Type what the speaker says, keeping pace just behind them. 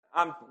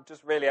I'm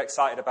just really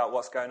excited about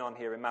what's going on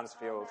here in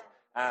Mansfield.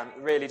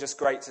 Really just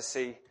great to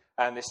see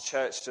this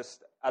church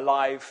just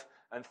alive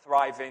and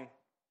thriving.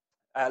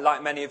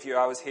 Like many of you,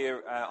 I was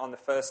here on the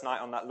first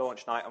night, on that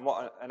launch night, and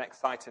what an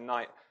exciting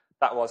night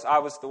that was. I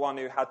was the one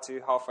who had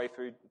to, halfway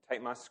through,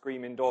 take my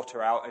screaming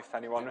daughter out, if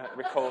anyone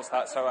recalls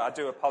that, so I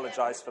do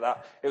apologise for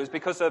that. It was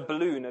because her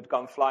balloon had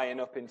gone flying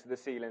up into the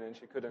ceiling and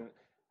she couldn't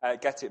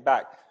get it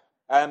back.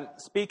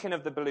 Speaking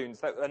of the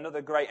balloons,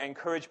 another great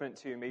encouragement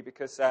to me,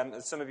 because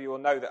as some of you will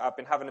know, that I've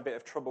been having a bit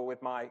of trouble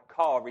with my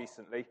car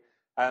recently.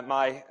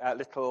 My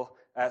little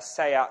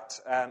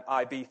Seat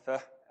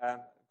Ibiza,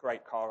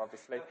 great car,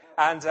 obviously,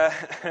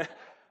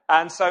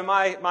 and so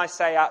my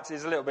Seat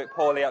is a little bit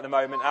poorly at the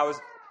moment. I was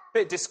a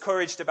bit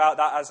discouraged about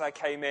that as I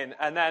came in,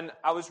 and then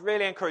I was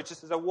really encouraged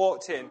just as I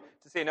walked in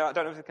to see. I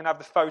don't know if we can have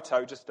the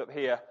photo just up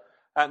here.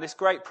 This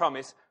great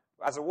promise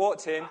as I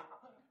walked in.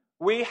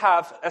 We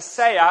have a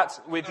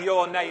Seat with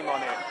your name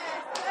on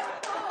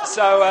it.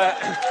 So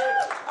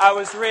I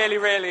was really,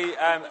 really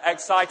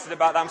excited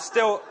about that.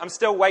 I'm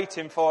still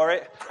waiting for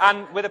it,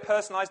 and with a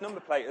personalised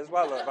number plate as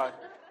well.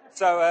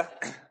 So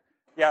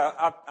yeah,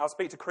 I'll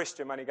speak to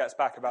Christian when he gets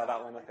back about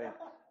that one, I think.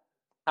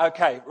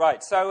 Okay,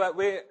 right. So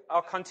we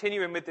are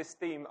continuing with this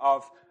theme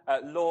of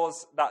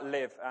laws that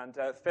live, and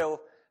Phil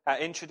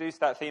introduced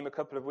that theme a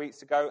couple of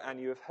weeks ago,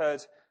 and you have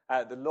heard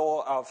the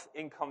law of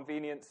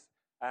inconvenience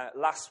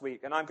last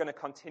week, and I'm going to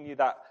continue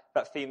that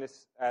theme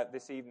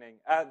this evening.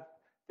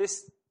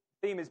 This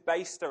theme is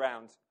based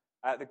around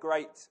the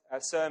great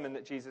sermon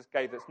that Jesus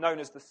gave that's known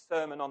as the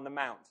Sermon on the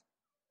Mount.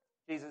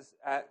 Jesus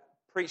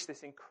preached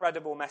this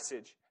incredible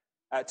message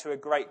to a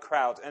great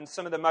crowd, and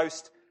some of the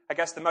most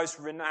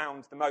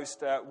renowned, the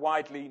most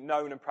widely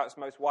known and perhaps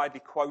most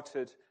widely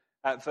quoted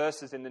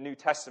verses in the New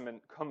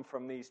Testament come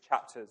from these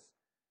chapters.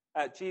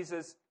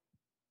 Jesus,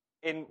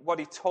 in what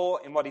he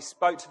taught, in what he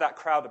spoke to that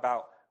crowd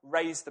about,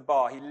 raised the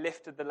bar. He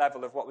lifted the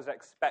level of what was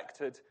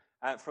expected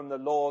from the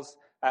laws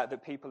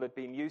that people had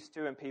been used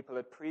to and people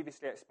had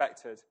previously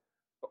expected,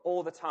 but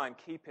all the time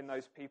keeping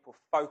those people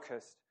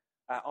focused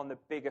on the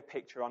bigger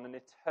picture, on an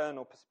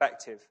eternal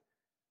perspective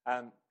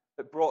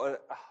that brought a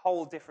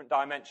whole different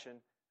dimension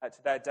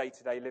to their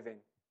day-to-day living.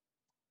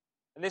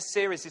 And this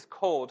series is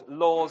called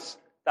Laws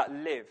That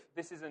Live.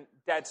 This isn't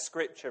dead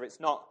scripture. It's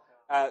not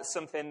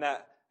something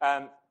that,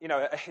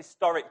 a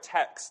historic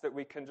text that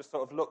we can just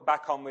sort of look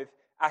back on with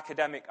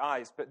academic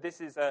eyes, but this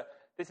is a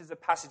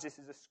passage, this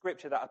is a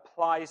scripture that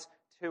applies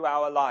to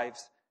our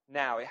lives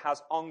now. It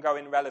has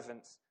ongoing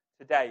relevance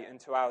today and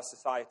to our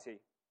society.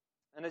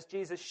 And as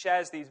Jesus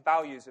shares these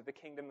values of the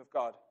kingdom of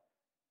God,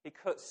 he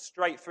cuts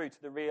straight through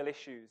to the real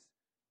issues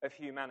of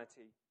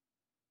humanity.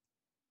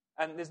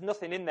 And there's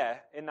nothing in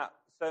there, in that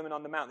Sermon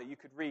on the Mount, that you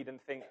could read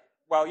and think,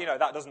 well,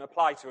 that doesn't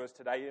apply to us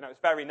today. It's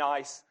very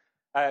nice.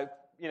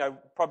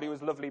 Probably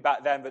was lovely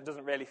back then, but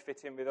doesn't really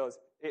fit in with us.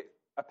 It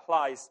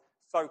applies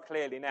so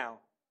clearly now.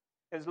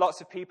 There's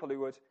lots of people who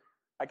would,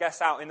 I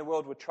guess, out in the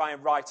world would try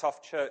and write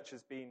off church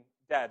as being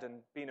dead and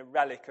being a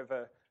relic of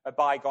a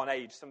bygone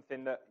age,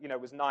 something that,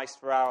 was nice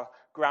for our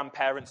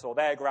grandparents or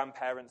their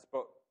grandparents,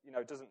 but,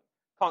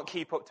 can't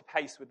keep up to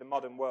pace with the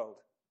modern world.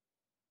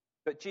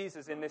 But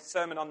Jesus, in this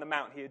Sermon on the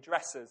Mount, he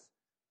addresses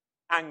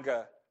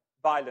anger,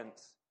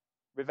 violence,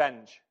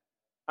 revenge.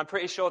 I'm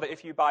pretty sure that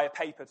if you buy a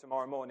paper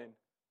tomorrow morning,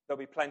 there'll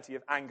be plenty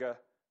of anger,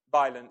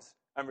 violence,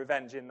 and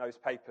revenge in those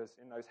papers,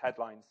 in those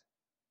headlines.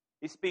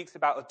 He speaks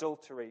about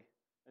adultery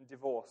and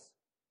divorce.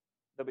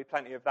 There'll be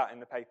plenty of that in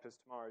the papers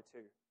tomorrow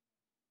too.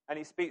 And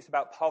he speaks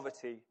about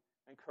poverty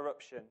and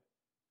corruption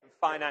and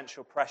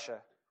financial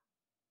pressure.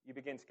 You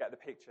begin to get the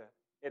picture.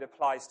 It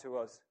applies to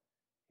us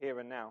here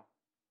and now.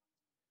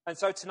 And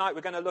so tonight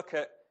we're going to look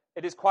at,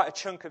 it is quite a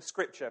chunk of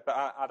scripture, but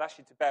I'd ask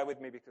you to bear with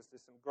me because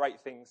there's some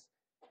great things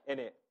in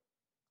it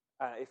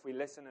if we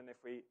listen and if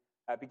we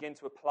begin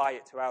to apply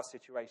it to our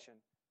situation.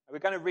 And we're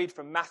going to read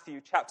from Matthew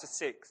chapter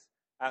 6.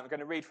 We're going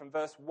to read from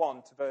verse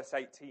 1 to verse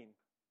 18.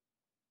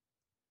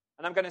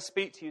 And I'm going to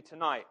speak to you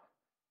tonight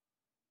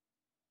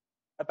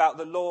about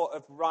the law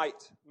of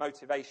right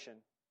motivation.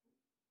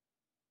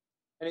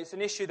 And it's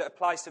an issue that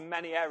applies to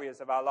many areas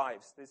of our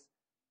lives. There's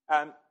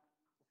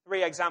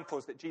 3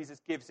 examples that Jesus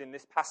gives in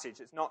this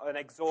passage. It's not an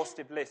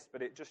exhaustive list,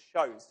 but it just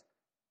shows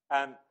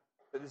that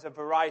there's a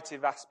variety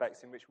of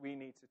aspects in which we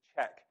need to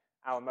check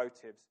our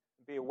motives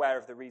and be aware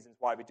of the reasons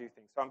why we do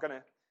things. So I'm going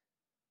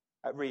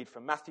to read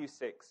from Matthew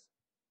 6,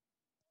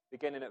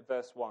 beginning at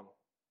verse 1.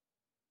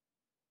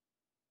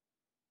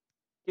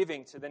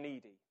 Giving to the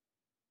needy.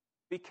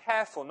 Be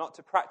careful not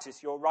to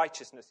practice your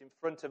righteousness in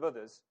front of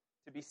others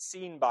to be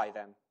seen by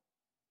them.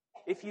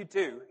 If you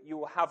do, you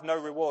will have no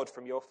reward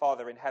from your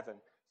Father in heaven.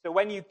 So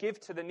when you give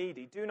to the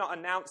needy, do not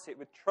announce it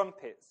with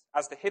trumpets,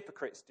 as the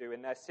hypocrites do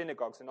in their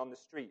synagogues and on the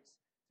streets,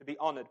 to be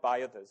honored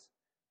by others.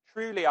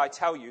 Truly, I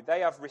tell you, they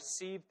have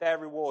received their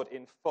reward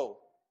in full.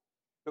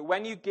 But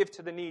when you give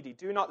to the needy,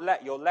 do not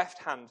let your left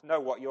hand know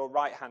what your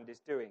right hand is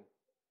doing,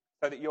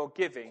 so that your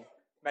giving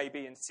may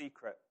be in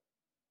secret.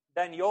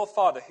 Then your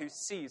Father who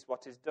sees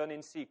what is done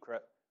in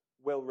secret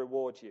will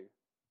reward you.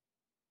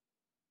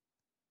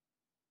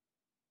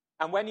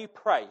 And when you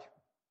pray,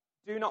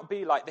 do not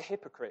be like the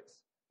hypocrites,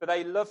 for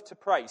they love to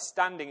pray,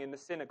 standing in the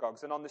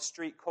synagogues and on the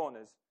street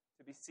corners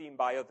to be seen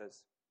by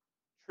others.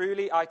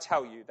 Truly, I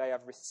tell you, they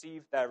have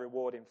received their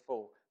reward in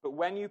full. But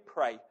when you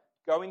pray,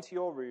 go into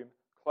your room,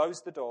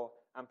 close the door,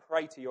 and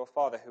pray to your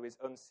Father who is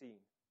unseen.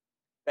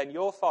 Then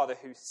your Father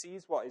who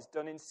sees what is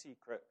done in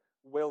secret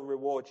will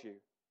reward you.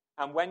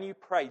 And when you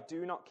pray,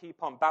 do not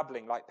keep on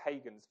babbling like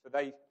pagans, for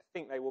they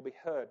think they will be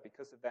heard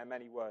because of their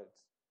many words.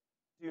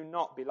 Do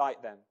not be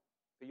like them,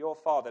 for your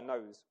Father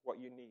knows what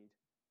you need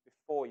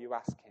before you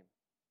ask him.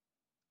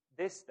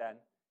 This, then,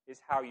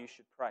 is how you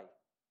should pray.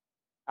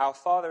 Our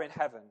Father in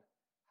heaven,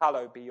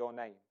 hallowed be your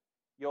name.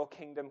 Your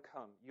kingdom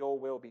come, your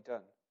will be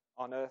done,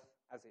 on earth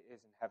as it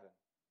is in heaven.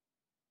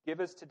 Give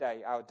us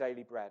today our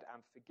daily bread,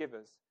 and forgive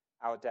us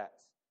our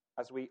debts,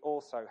 as we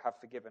also have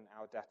forgiven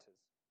our debtors.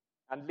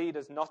 And lead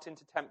us not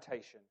into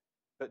temptation,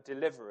 but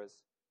deliver us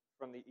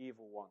from the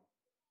evil one.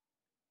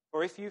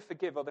 For if you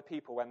forgive other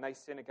people when they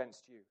sin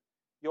against you,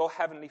 your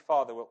heavenly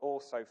Father will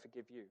also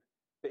forgive you.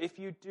 But if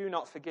you do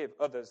not forgive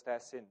others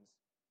their sins,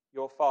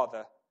 your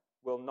Father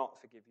will not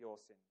forgive your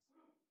sins.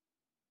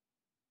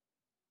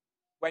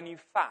 When you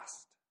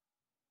fast,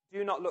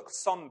 do not look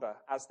somber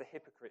as the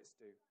hypocrites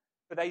do,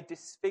 for they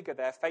disfigure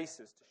their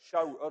faces to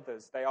show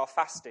others they are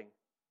fasting.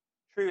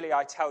 Truly,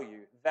 I tell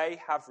you, they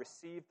have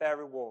received their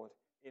reward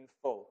in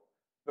full.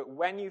 But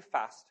when you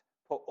fast,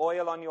 put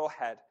oil on your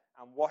head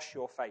and wash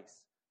your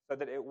face, so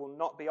that it will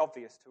not be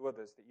obvious to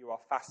others that you are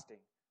fasting,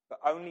 but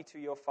only to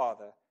your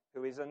Father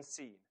who is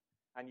unseen,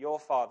 and your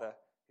Father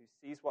who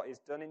sees what is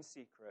done in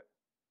secret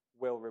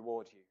will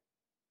reward you.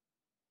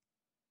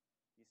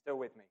 You still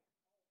with me?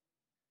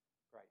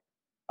 Great.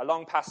 A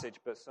long passage,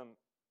 but some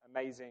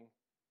amazing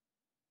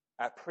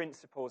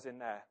principles in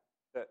there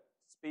that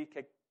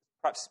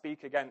perhaps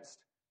speak against,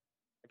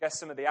 I guess,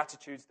 some of the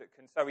attitudes that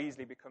can so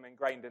easily become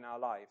ingrained in our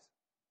lives.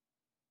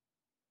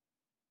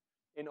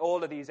 In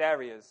all of these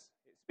areas,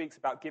 it speaks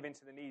about giving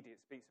to the needy, it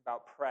speaks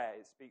about prayer,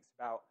 it speaks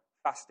about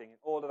fasting. In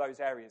all of those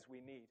areas,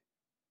 we need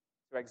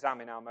to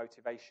examine our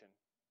motivation.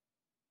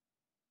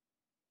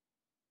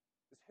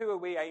 Because who are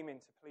we aiming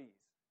to please?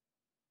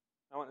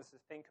 I want us to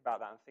think about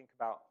that and think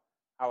about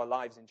our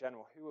lives in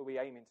general. Who are we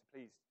aiming to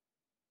please?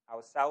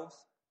 Ourselves?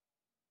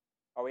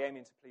 Are we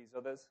aiming to please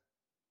others?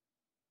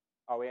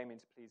 Are we aiming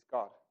to please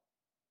God?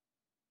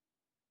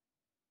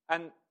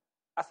 And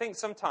I think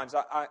sometimes,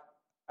 I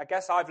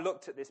guess I've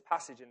looked at this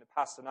passage in the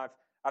past and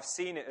I've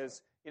seen it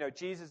as,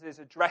 Jesus is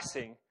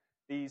addressing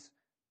these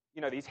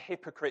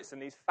hypocrites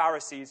and these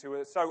Pharisees who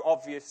are so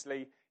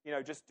obviously,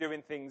 just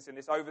doing things in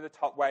this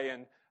over-the-top way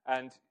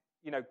and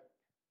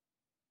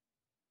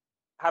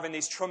having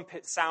these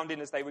trumpets sounding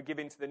as they were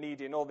giving to the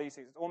needy and all these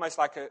things. It's almost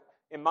like,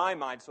 in my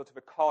mind, sort of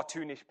a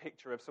cartoonish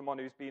picture of someone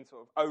who's been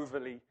sort of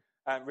overly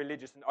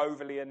religious and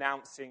overly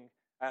announcing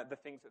the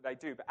things that they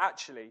do. But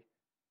actually,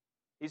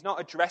 he's not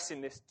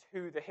addressing this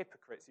to the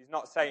hypocrites. He's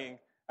not saying,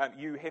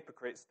 you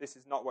hypocrites, this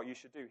is not what you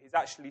should do. He's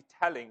actually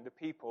telling the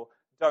people,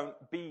 don't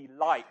be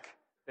like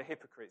the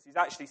hypocrites. He's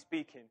actually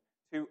speaking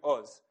to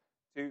us,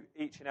 to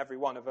each and every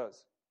one of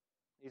us.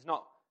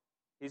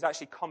 He's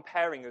actually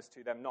comparing us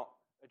to them, not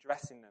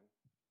addressing them.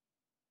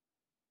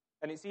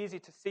 And it's easy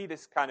to see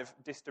this kind of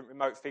distant,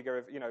 remote figure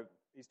of,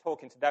 he's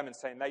talking to them and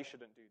saying they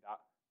shouldn't do that.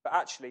 But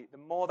actually, the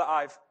more that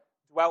I've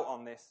dwelt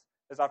on this,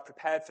 as I've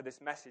prepared for this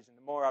message, and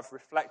the more I've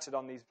reflected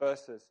on these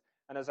verses,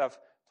 and as I've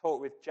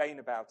talked with Jane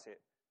about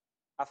it,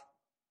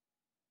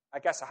 I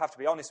guess I have to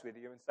be honest with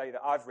you and say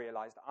that I've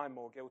realised that I'm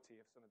more guilty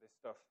of some of this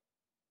stuff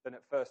than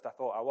at first I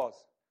thought I was.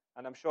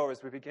 And I'm sure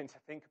as we begin to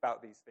think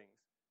about these things,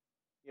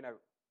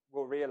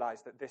 we'll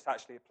realise that this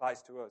actually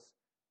applies to us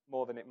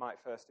more than it might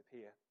first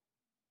appear.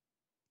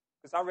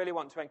 Because I really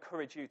want to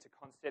encourage you to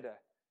consider,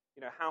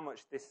 how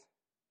much this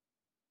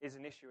is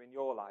an issue in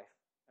your life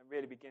and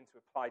really begin to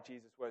apply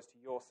Jesus' words to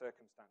your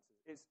circumstances.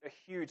 It's a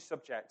huge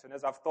subject, and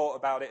as I've thought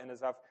about it and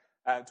as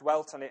I've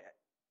dwelt on it,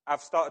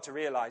 I've started to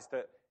realise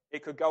that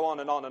it could go on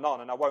and on and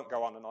on, and I won't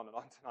go on and on and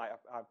on tonight,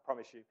 I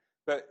promise you.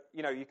 But,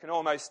 you can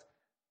almost,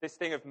 this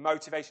thing of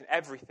motivation,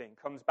 everything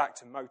comes back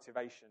to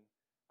motivation.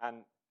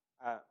 And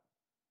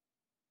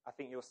I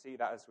think you'll see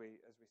that as we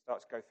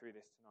start to go through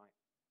this tonight.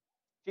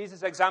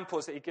 Jesus'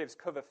 examples that he gives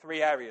cover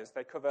three areas.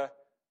 They cover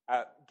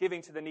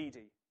giving to the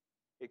needy,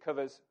 it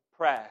covers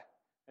prayer,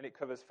 and it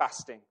covers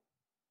fasting.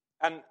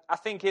 And I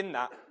think in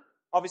that,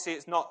 obviously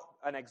it's not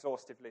an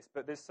exhaustive list,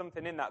 but there's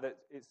something in that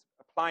is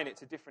applying it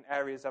to different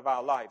areas of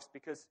our lives,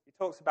 because he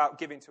talks about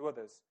giving to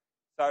others.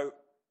 So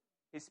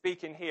he's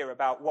speaking here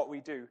about what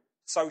we do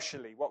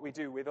socially, what we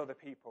do with other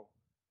people,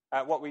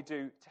 what we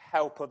do to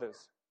help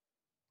others.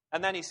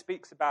 And then he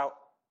speaks about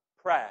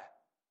prayer.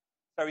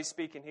 So he's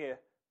speaking here,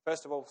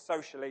 first of all,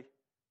 socially.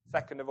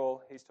 Second of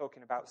all, he's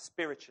talking about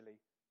spiritually,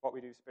 what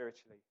we do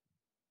spiritually.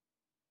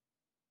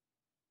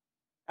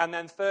 And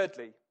then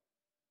thirdly,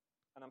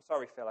 and I'm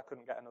sorry, Phil, I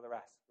couldn't get another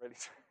S, really.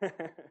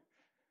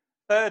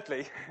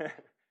 Thirdly,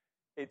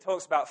 he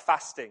talks about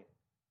fasting.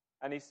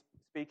 And he's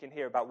speaking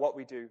here about what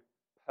we do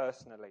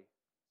personally.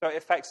 So it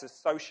affects us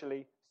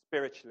socially,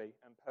 spiritually,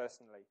 and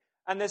personally.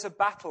 And there's a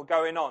battle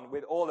going on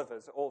with all of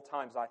us at all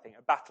times, I think,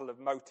 a battle of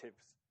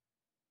motives.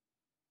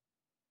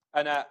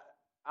 And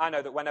I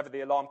know that whenever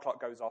the alarm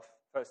clock goes off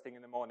first thing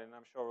in the morning, and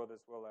I'm sure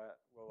others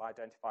will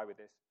identify with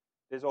this,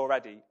 there's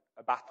already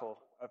a battle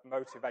of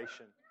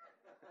motivation.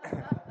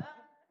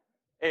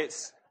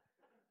 It's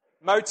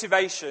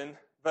motivation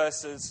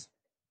versus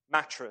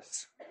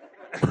mattress.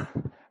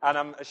 And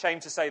I'm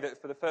ashamed to say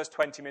that for the first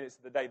 20 minutes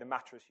of the day, the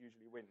mattress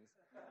usually wins.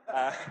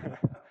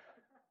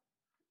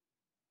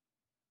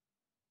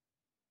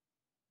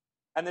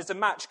 And there's a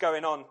match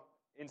going on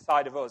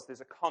inside of us.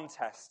 There's a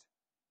contest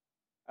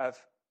of,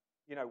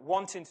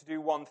 wanting to do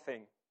one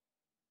thing,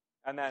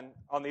 and then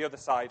on the other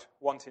side,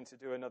 wanting to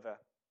do another.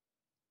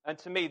 And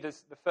to me, the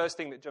first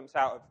thing that jumps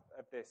out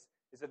of this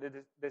is that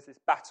there's this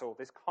battle,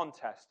 this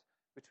contest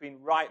between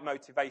right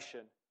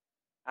motivation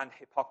and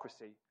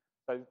hypocrisy.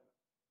 So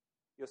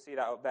you'll see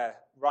that up there,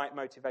 right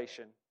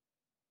motivation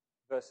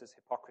versus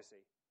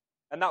hypocrisy.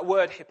 And that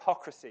word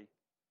hypocrisy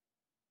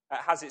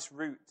has its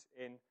root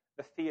in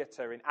the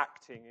theatre, in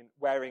acting, in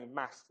wearing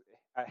masks.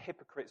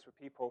 Hypocrites were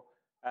people,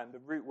 and the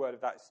root word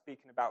of that is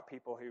speaking about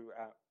people who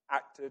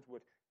acted,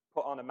 would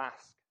put on a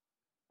mask.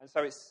 And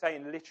so it's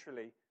saying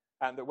literally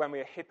that when we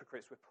are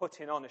hypocrites, we're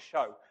putting on a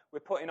show. We're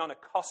putting on a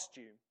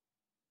costume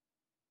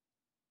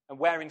and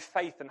wearing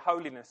faith and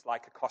holiness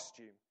like a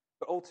costume.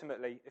 But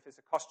ultimately, if it's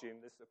a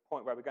costume, there's a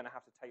point where we're going to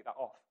have to take that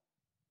off.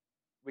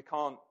 We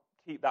can't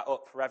keep that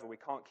up forever. We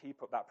can't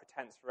keep up that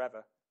pretense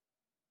forever.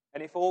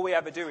 And if all we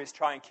ever do is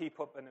try and keep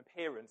up an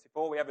appearance, if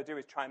all we ever do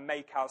is try and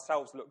make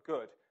ourselves look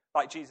good,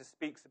 like Jesus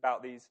speaks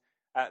about these,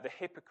 the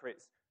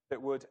hypocrites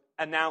that would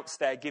announce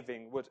their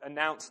giving, would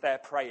announce their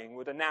praying,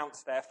 would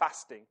announce their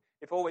fasting,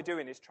 if all we're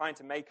doing is trying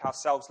to make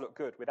ourselves look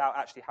good without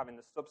actually having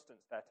the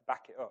substance there to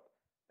back it up,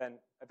 then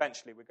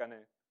eventually we're going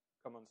to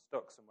come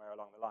unstuck somewhere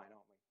along the line,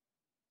 aren't we?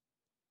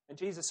 And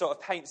Jesus sort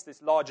of paints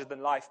this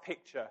larger-than-life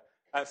picture,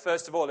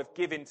 first of all, of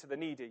giving to the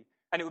needy.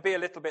 And it would be a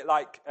little bit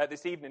like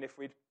this evening if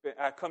we'd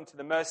come to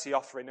the mercy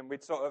offering and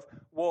we'd sort of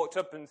walked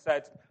up and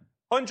said,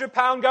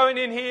 £100 going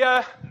in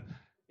here,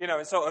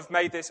 and sort of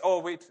made this,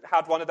 or we'd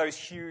had one of those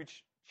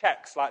huge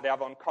checks like they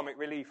have on Comic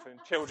Relief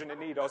and Children in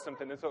Need or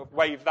something, and sort of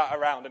waved that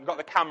around and got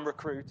the camera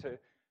crew to.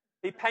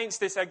 He paints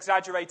this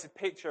exaggerated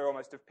picture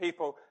almost of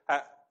people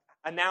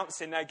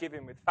announcing their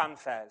giving with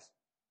fanfares.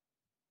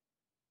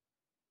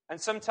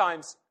 And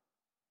sometimes,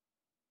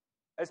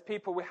 as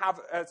people, we have,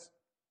 as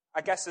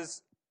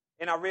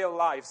in our real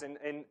lives,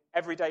 in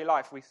everyday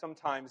life, we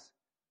sometimes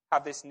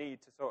have this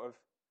need to sort of,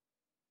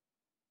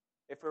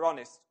 if we're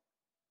honest,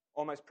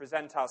 almost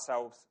present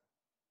ourselves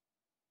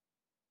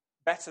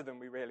better than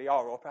we really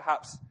are, or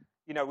perhaps,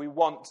 we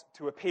want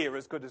to appear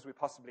as good as we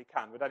possibly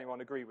can. Would anyone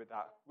agree with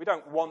that? We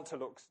don't want to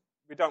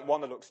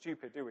look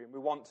stupid, do we? We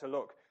want to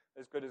look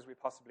as good as we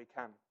possibly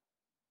can.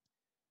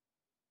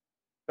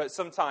 But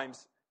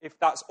sometimes, if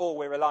that's all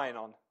we're relying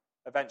on,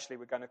 eventually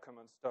we're going to come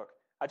unstuck.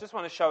 I just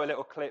want to show a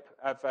little clip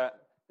of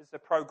this is a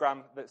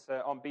program that's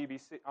on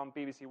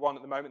BBC One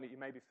at the moment that you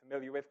may be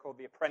familiar with, called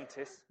The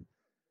Apprentice.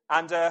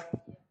 And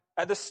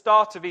at the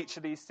start of each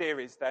of these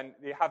series, then,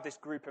 you have this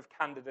group of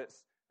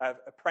candidates,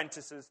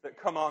 apprentices that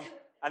come on,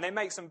 and they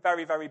make some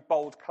very, very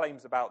bold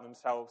claims about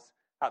themselves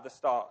at the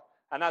start.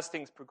 And as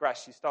things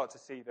progress, you start to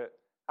see that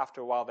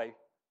after a while they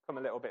come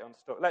a little bit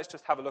unstuck. Let's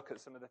just have a look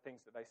at some of the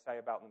things that they say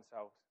about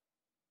themselves.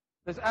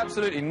 There's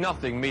absolutely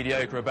nothing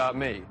mediocre about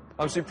me.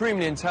 I'm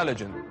supremely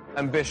intelligent,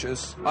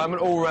 ambitious, I'm an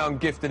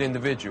all-round gifted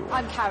individual.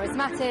 I'm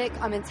charismatic,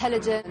 I'm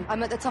intelligent,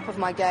 I'm at the top of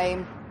my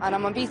game, and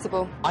I'm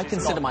unbeatable. I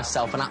consider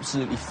myself an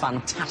absolutely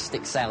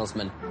fantastic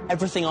salesman.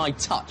 Everything I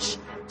touch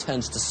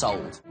turns to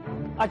sold.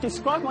 I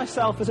describe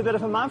myself as a bit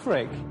of a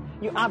maverick.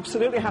 You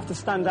absolutely have to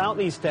stand out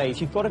these days.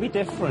 You've got to be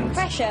different.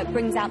 Pressure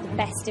brings out the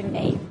best in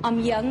me. I'm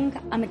young,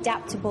 I'm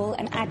adaptable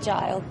and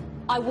agile.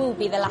 I will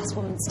be the last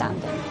woman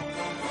standing.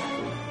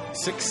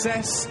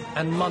 Success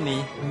and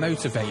money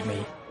motivate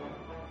me.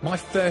 My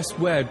first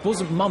word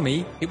wasn't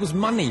mummy, it was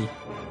money.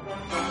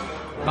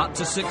 But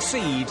to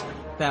succeed,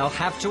 they'll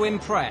have to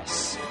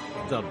impress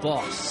the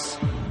boss.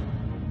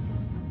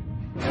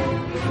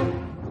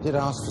 I did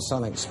ask for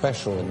something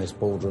special in this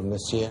boardroom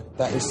this year.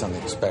 That is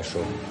something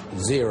special.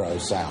 0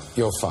 south.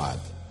 You're fired.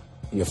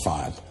 You're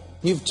fired.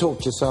 You've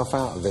talked yourself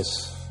out of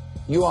this.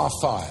 You are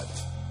fired.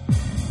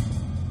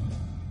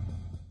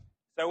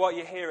 So what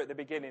you hear at the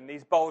beginning,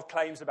 these bold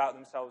claims about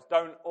themselves,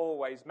 don't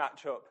always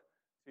match up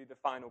to the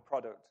final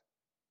product.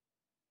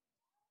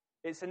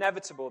 It's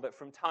inevitable that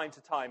from time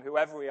to time,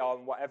 whoever we are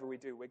and whatever we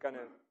do, we're going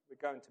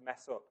to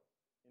mess up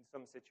in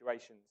some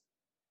situations.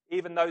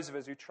 Even those of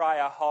us who try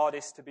our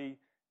hardest to be,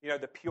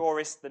 the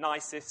purest, the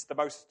nicest, the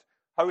most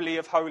holy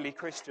of holy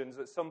Christians,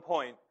 at some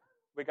point,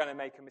 we're going to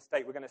make a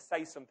mistake. We're going to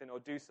say something or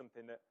do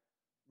something that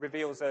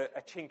reveals a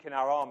chink in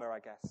our armor, I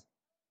guess.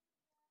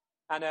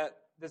 And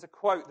there's a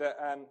quote that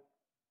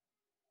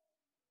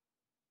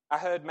I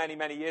heard many,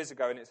 many years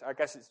ago, and it's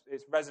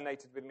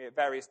resonated with me at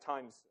various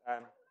times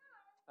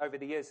over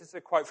the years. This is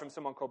a quote from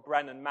someone called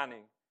Brennan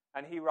Manning,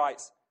 and he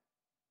writes,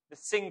 "The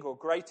single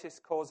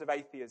greatest cause of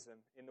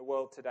atheism in the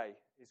world today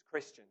is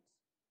Christians.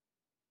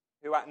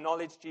 who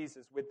acknowledge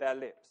Jesus with their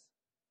lips,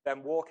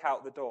 then walk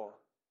out the door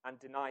and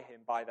deny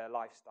him by their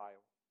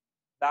lifestyle.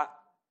 That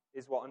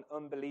is what an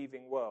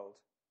unbelieving world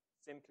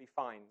simply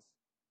finds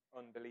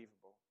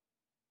unbelievable.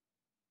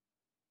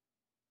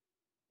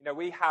 You know,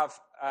 we have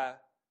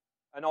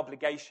an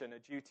obligation, a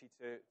duty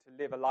to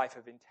live a life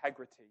of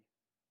integrity,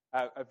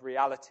 of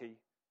reality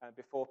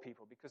before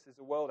people, because there's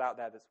a world out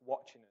there that's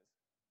watching us.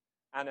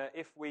 And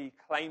if we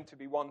claim to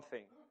be one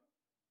thing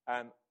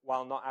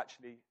while not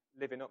actually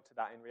living up to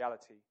that in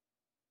reality,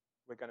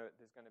 there's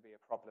going to be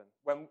a problem.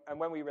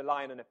 When we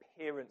rely on an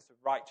appearance of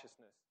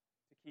righteousness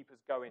to keep us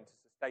going, to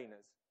sustain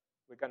us,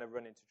 we're going to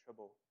run into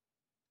trouble.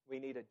 We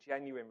need a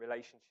genuine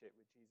relationship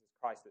with Jesus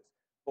Christ that's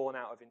born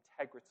out of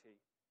integrity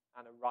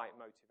and a right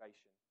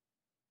motivation.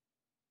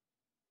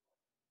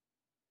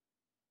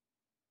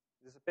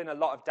 There's been a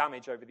lot of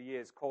damage over the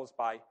years caused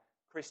by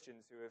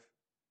Christians who have,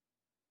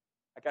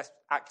 I guess,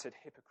 acted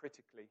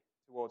hypocritically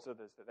towards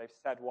others, that they've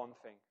said one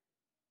thing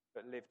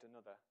but lived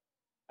another.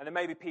 And there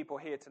may be people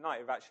here tonight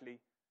who've actually,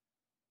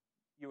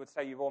 you would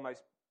say you've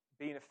almost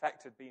been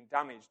affected, been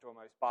damaged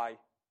almost by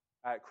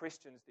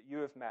Christians that you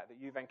have met, that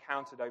you've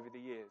encountered over the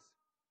years,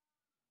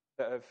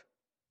 that have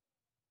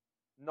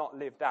not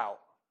lived out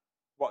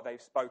what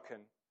they've spoken,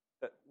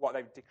 that what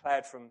they've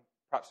declared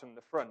perhaps from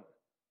the front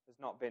has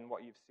not been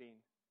what you've seen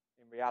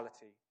in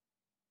reality.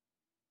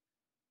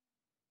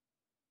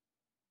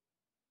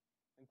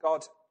 And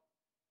God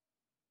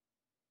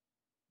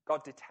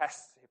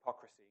detests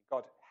hypocrisy.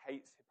 God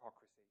hates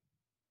hypocrisy.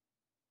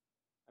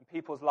 And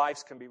people's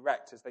lives can be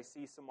wrecked as they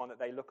see someone that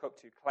they look up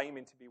to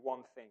claiming to be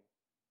one thing,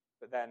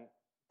 but then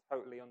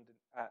totally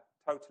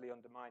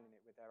undermining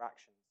it with their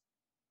actions.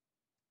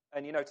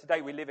 And you know,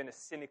 today we live in a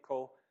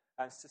cynical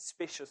and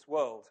suspicious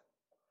world.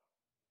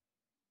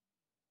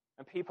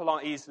 And people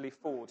aren't easily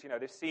fooled. You know,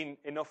 they've seen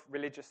enough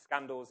religious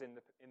scandals in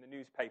the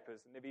newspapers,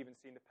 and they've even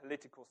seen the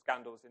political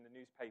scandals in the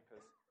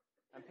newspapers.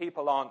 And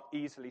people aren't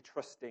easily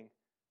trusting.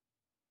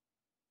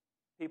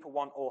 People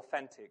want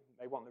authentic.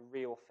 They want the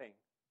real thing.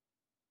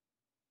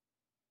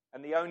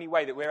 And the only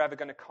way that we're ever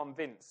going to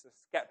convince a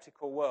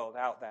skeptical world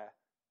out there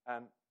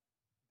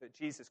that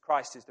Jesus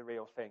Christ is the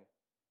real thing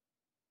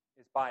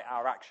is by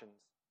our actions,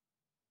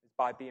 is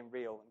by being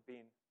real and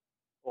being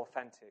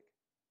authentic.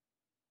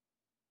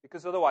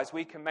 Because otherwise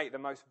we can make the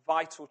most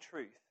vital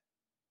truth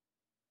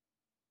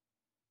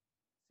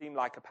seem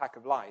like a pack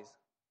of lies.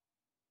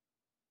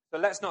 So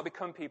let's not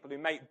become people who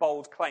make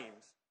bold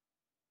claims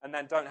and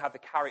then don't have the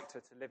character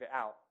to live it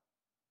out.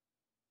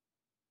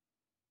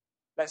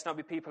 Let's not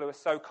be people who are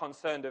so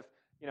concerned of,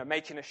 you know,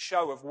 making a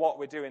show of what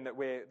we're doing, that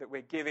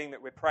we're giving,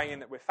 that we're praying,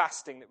 that we're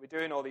fasting, that we're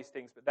doing all these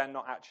things, but then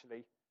not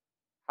actually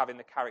having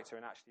the character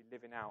and actually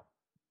living out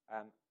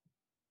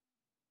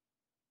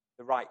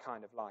the right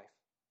kind of life.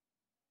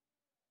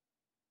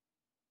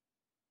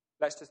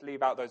 Let's just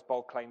leave out those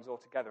bold claims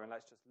altogether and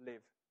let's just live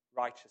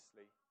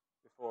righteously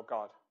before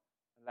God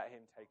and let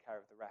him take care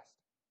of the rest.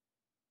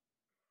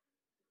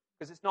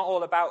 Because it's not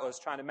all about us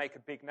trying to make a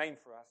big name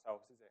for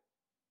ourselves, is it?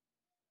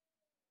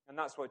 And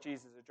that's what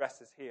Jesus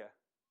addresses here.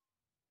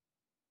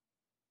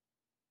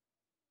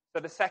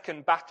 So the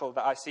second battle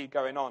that I see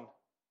going on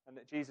and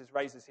that Jesus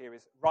raises here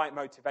is right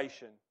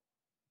motivation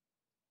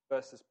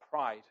versus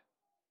pride.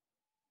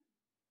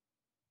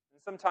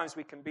 And sometimes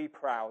we can be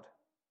proud.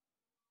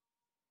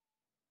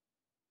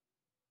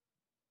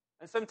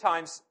 And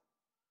sometimes,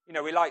 you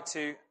know, we like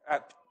to,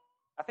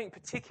 I think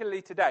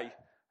particularly today,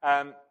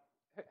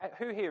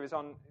 who here who's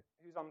on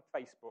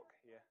Facebook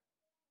here?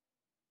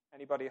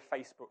 Anybody a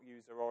Facebook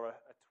user or a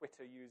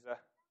Twitter user?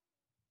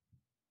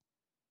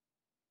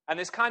 And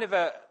there's kind of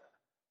a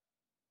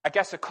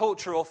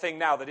cultural thing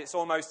now that it's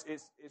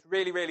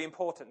really, really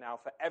important now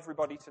for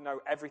everybody to know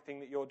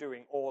everything that you're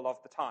doing all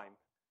of the time.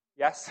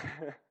 Yes?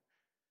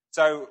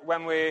 So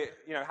when we're,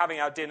 you know, having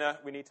our dinner,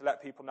 we need to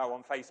let people know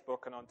on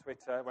Facebook and on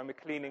Twitter. When we're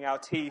cleaning our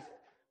teeth,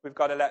 we've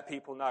got to let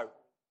people know.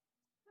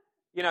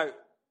 You know,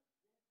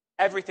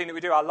 everything that we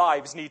do, our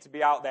lives need to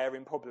be out there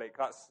in public.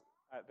 That's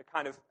the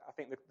kind of, I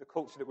think, the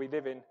culture that we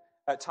live in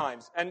at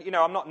times. And, you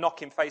know, I'm not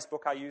knocking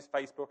Facebook. I use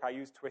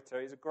Twitter.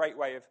 It's a great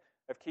way of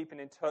keeping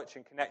in touch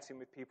and connecting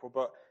with people,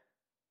 but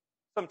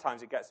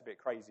sometimes it gets a bit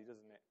crazy,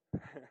 doesn't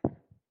it?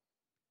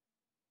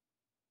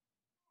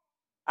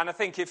 And I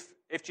think if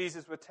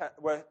Jesus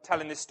were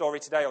telling this story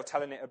today, or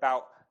telling it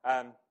about,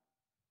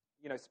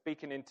 you know,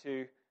 speaking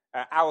into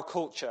our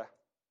culture,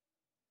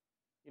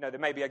 you know, there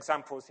may be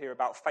examples here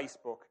about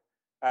Facebook.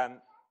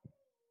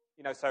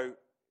 You know, so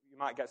you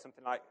might get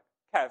something like,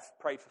 Kev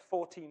prayed for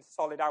 14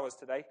 solid hours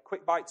today.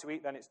 Quick bite to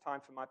eat, then it's time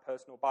for my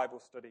personal Bible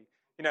study.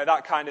 You know,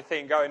 that kind of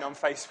thing going on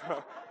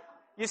Facebook.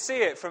 You see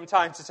it from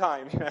time to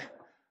time, you know.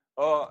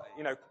 Or,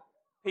 you know,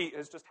 Pete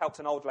has just helped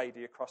an old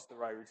lady across the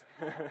road.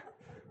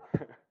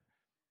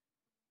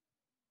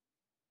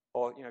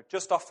 Or, you know,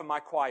 just off for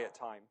my quiet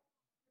time.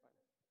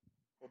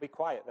 Well, be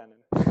quiet then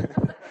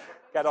and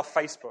get off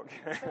Facebook.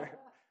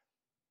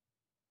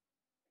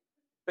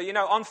 But, you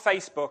know, on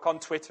Facebook, on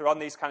Twitter, on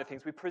these kind of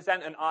things, we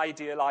present an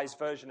idealized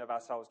version of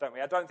ourselves, don't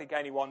we? I don't think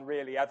anyone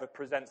really ever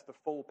presents the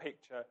full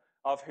picture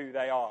of who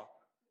they are.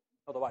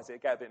 Otherwise,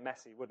 it'd get a bit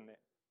messy, wouldn't it?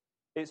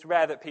 It's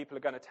rare that people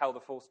are going to tell the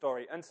full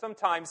story. And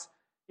sometimes,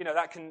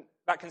 that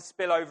can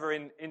spill over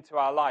into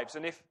our lives.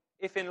 And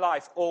if in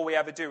life all we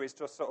ever do is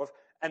just sort of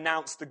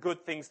announce the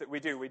good things that we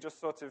do, we just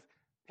sort of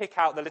pick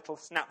out the little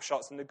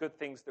snapshots and the good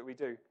things that we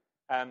do,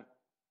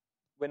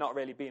 we're not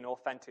really being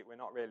authentic. We're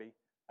not really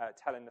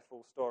telling the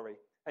full story.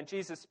 And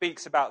Jesus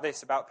speaks about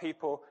this, about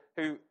people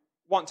who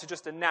want to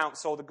just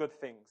announce all the good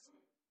things.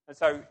 And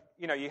so,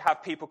 you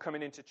have people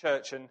coming into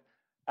church and,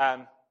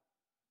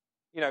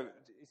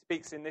 he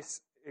speaks in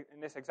this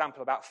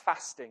example about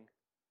fasting.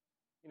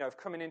 Of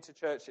coming into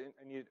church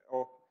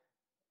or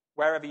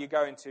wherever you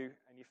go into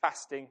and you're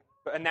fasting,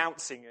 but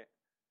announcing it.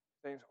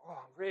 Saying, I'm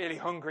really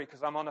hungry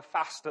because I'm on a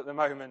fast at the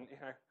moment,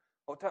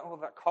 Or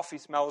that coffee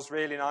smells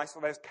really nice,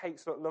 or those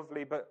cakes look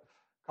lovely, but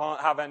can't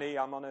have any.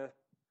 I'm on a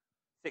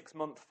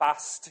 6-month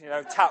fast,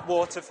 tap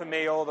water for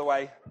me all the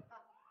way.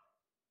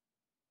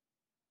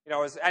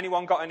 Has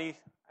anyone got any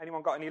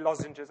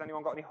lozenges?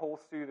 Anyone got any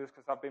horse soothers?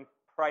 Because I've been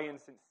praying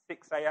since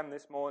 6 a.m.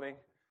 this morning.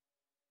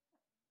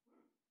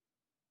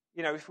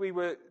 If we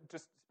were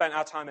just spent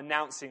our time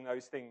announcing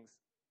those things,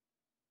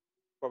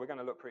 well, we're going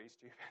to look pretty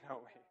stupid,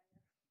 aren't we?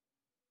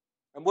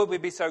 And would we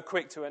be so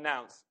quick to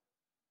announce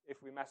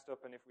if we messed up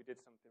and if we did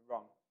something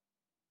wrong?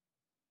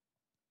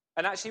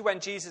 And actually, when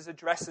Jesus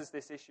addresses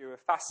this issue of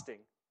fasting,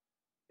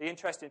 the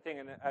interesting thing,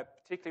 and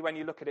particularly when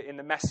you look at it in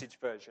the Message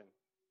version,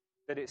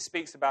 that it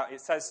speaks about,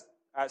 it says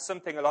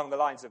something along the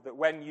lines of that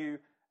when you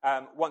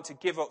want to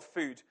give up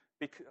food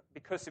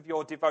because of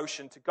your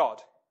devotion to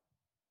God,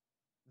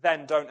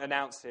 then don't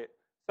announce it.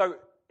 So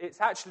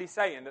it's actually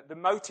saying that the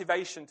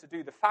motivation to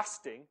do the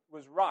fasting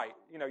was right.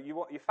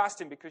 You're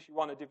fasting because you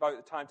want to devote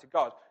the time to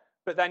God.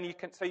 But then you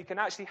can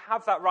actually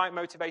have that right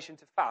motivation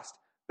to fast,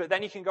 but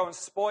then you can go and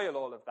spoil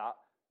all of that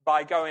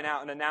by going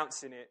out and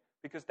announcing it,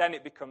 because then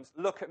it becomes,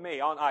 look at me,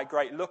 aren't I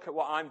great? Look at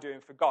what I'm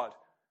doing for God.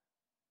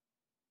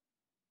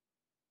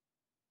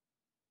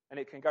 And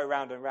it can go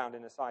round and round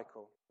in a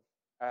cycle.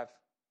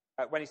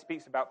 When he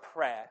speaks about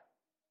prayer,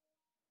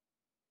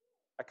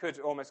 I could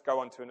almost go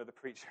on to another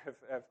preacher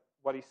of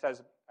what he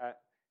says,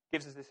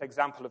 gives us this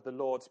example of the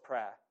Lord's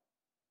Prayer.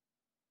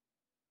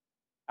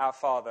 Our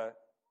Father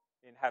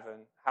in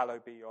heaven,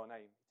 hallowed be your name.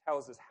 He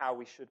tells us how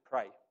we should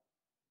pray.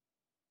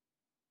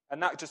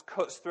 And that just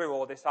cuts through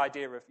all this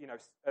idea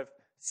of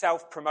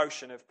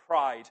self-promotion, of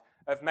pride,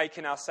 of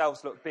making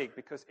ourselves look big,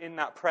 because in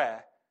that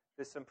prayer,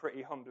 there's some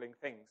pretty humbling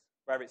things,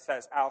 where it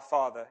says, our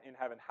Father in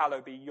heaven,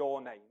 hallowed be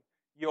your name,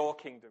 your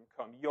kingdom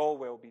come, your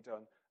will be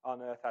done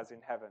on earth as in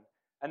heaven.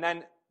 And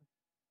then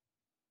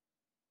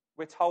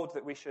we're told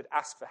that we should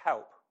ask for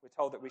help. We're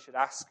told that we should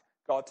ask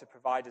God to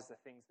provide us the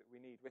things that we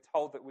need. We're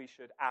told that we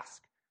should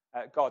ask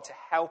God to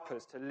help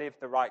us to live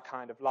the right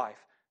kind of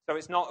life. So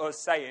it's not us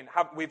saying,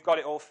 we've got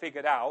it all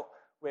figured out,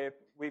 we're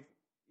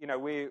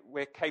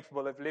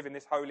capable of living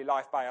this holy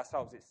life by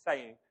ourselves. It's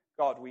saying,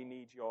 God, we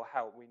need your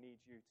help. We need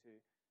you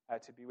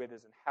to be with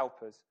us and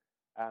help us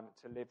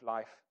to live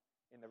life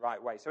in the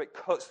right way. So it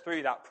cuts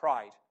through that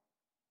pride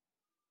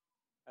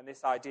and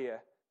this idea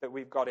that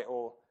we've got it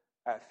all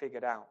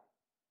figured out.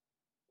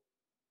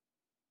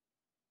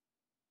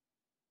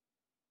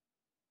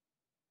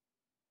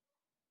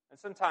 And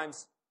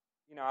sometimes,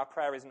 our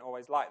prayer isn't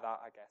always like that,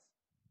 I guess.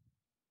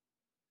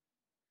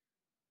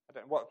 I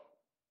don't know,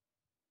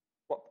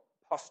 what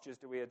postures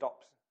do we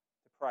adopt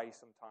to pray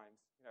sometimes?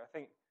 I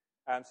think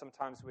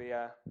sometimes we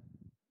have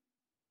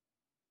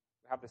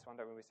this one,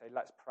 don't we? We say,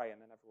 let's pray,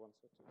 and then everyone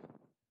sort of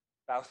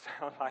bows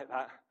down like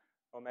that.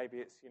 Or maybe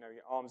it's, your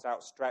arms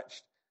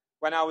outstretched.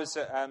 When I was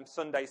at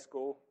Sunday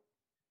school,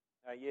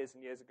 years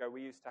and years ago,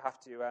 we used to have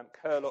to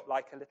curl up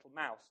like a little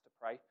mouse to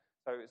pray.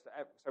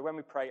 So when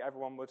we pray,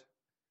 everyone would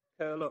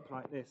curl up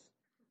like this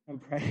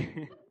and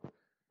pray.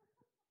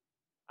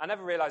 I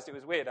never realised it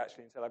was weird,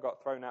 actually, until I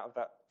got thrown out of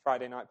that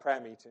Friday night prayer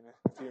meeting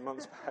a few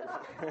months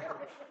back.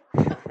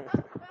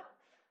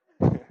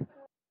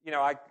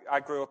 I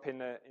grew up in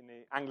the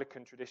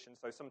Anglican tradition,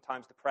 so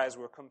sometimes the prayers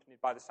were accompanied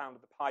by the sound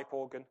of the pipe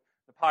organ.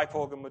 The pipe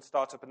organ would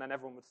start up, and then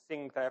everyone would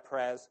sing their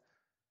prayers.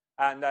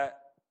 And,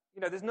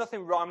 there's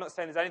nothing wrong. I'm not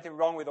saying there's anything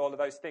wrong with all of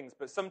those things,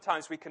 but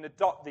sometimes we can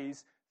adopt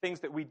these things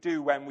that we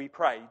do when we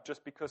pray,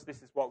 just because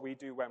this is what we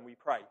do when we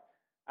pray.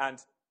 And,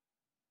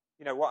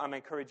 what I'm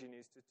encouraging you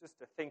is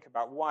to think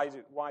about why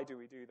do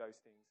we do those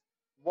things?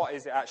 What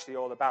is it actually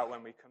all about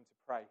when we come to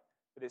pray?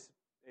 But it's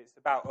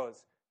about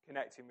us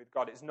connecting with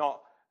God. It's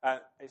not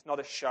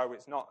a show.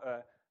 It's not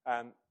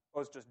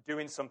us just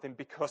doing something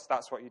because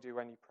that's what you do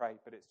when you pray,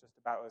 but it's just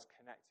about us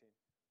connecting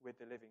with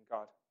the living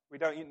God. We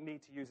don't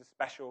need to use a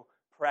special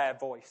prayer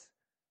voice.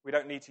 We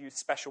don't need to use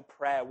special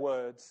prayer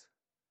words.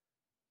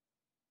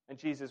 And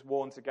Jesus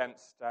warns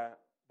against that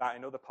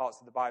in other parts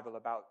of the Bible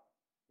about,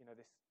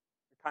 this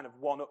kind of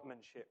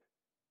one-upmanship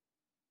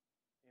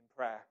in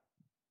prayer.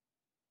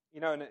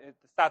 And the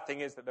sad thing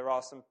is that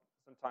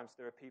sometimes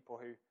there are people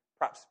who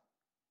perhaps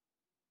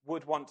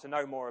would want to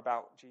know more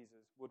about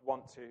Jesus, would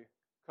want to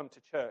come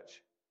to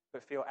church,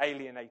 but feel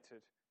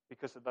alienated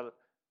because of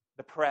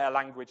the prayer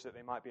language that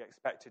they might be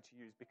expected to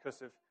use,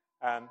 because of,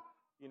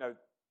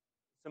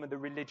 some of the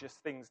religious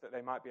things that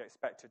they might be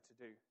expected to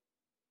do.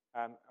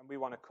 And we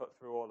want to cut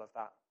through all of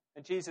that.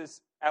 And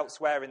Jesus,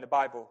 elsewhere in the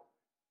Bible,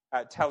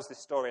 tells this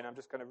story, and I'm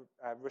just going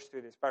to rush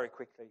through this very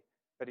quickly,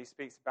 but he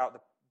speaks about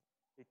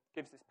he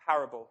gives this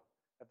parable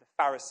of the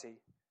Pharisee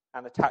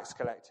and the tax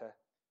collector.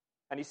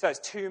 And he says,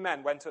 2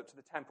 men went up to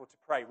the temple to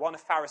pray, one a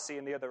Pharisee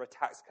and the other a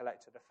tax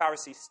collector. The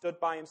Pharisee stood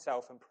by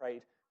himself and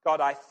prayed,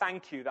 God, I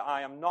thank you that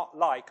I am not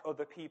like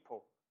other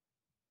people,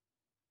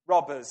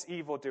 robbers,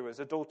 evildoers,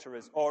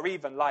 adulterers, or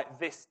even like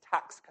this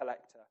tax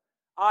collector.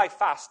 I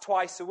fast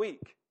twice a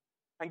week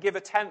and give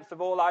 1/10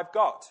 of all I've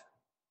got.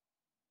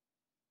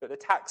 But the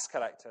tax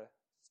collector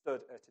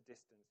stood at a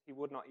distance. He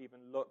would not even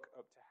look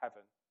up to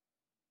heaven,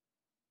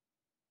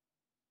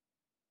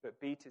 but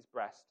beat his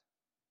breast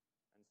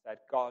and said,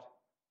 God,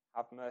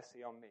 have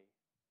mercy on me,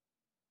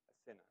 a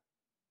sinner.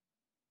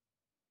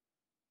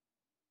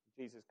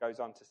 Jesus goes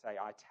on to say,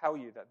 I tell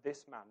you that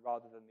this man,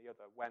 rather than the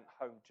other, went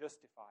home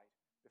justified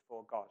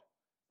before God.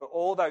 But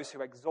all those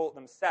who exalt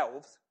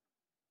themselves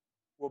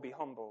will be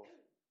humbled,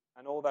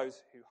 and all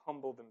those who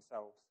humble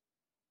themselves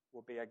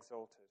will be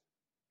exalted.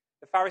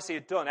 The Pharisee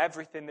had done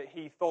everything that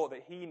he thought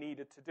that he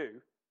needed to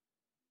do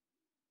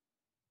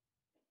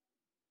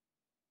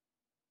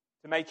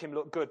to make him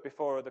look good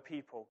before other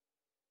people.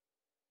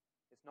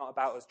 It's not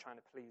about us trying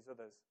to please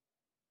others.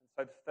 And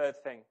so the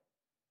third thing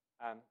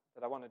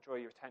that I want to draw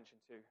your attention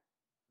to,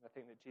 and I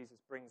think that Jesus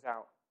brings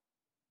out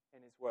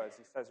in his words,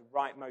 he says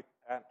right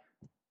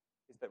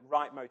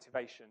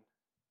motivation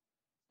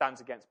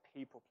stands against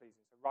people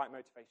pleasing. So right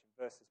motivation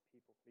versus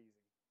people pleasing.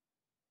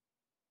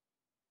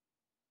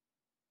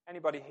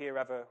 Anybody here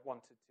ever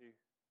wanted to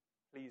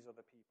please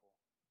other people?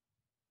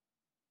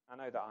 I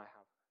know that I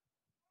have.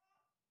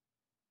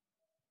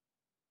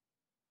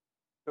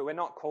 But we're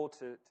not called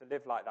to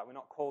live like that. We're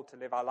not called to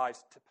live our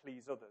lives to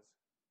please others.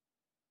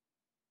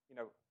 You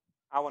know,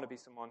 I want to be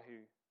someone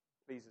who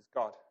pleases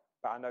God,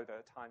 but I know that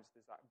at times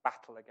there's that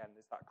battle again,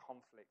 there's that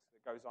conflict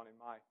that goes on in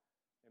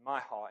my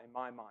heart, in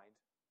my mind,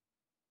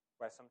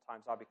 where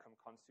sometimes I become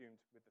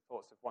consumed with the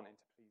thoughts of wanting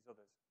to please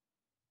others.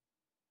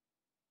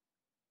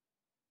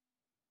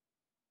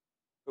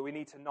 But we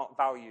need to not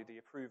value the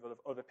approval of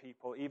other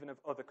people, even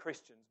of other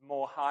Christians,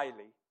 more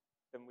highly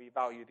than we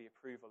value the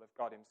approval of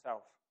God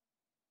himself.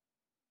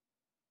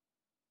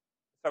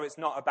 So it's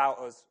not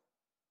about us,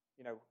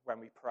 you know, when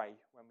we pray,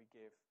 when we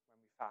give, when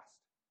we fast.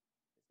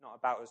 It's not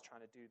about us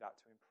trying to do that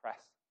to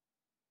impress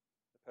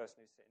the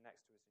person who's sitting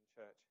next to us in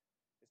church.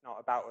 It's not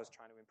about us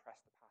trying to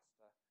impress the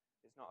pastor.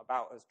 It's not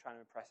about us trying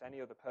to impress any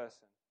other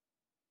person.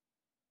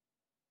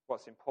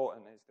 What's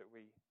important is that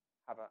we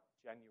have a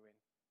genuine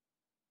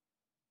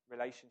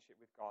relationship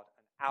with God,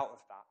 and out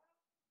of that,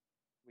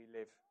 we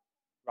live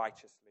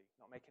righteously.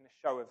 Not making a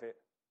show of it,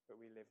 but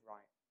we live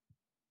right.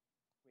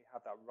 We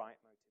have that right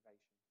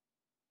motivation.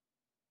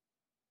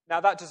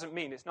 Now, that doesn't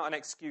mean, it's not an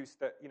excuse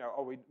that, you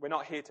know, we're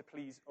not here to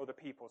please other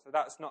people. So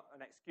that's not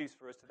an excuse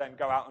for us to then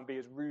go out and be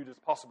as rude as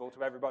possible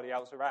to everybody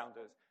else around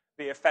us.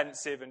 Be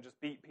offensive and just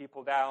beat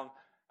people down.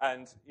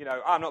 And, you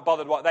know, I'm not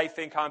bothered what they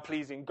think, I'm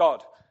pleasing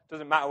God.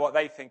 Doesn't matter what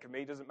they think of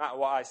me, doesn't matter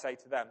what I say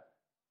to them.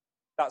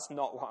 That's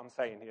not what I'm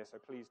saying here, so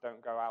please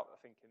don't go out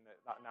thinking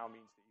that now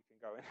means that you can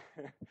go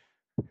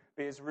in.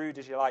 Be as rude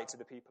as you like to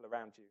the people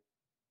around you.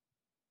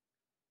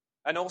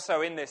 And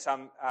also in this,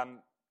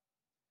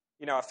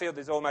 you know, I feel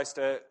there's almost,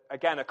 a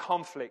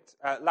conflict.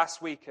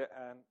 Last week at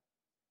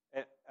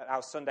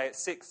our Sunday at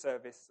 6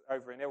 service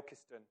over in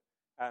Ilkeston,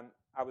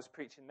 I was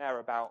preaching there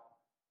about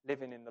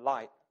living in the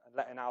light and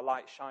letting our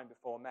light shine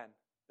before men,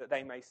 that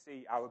they may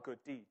see our good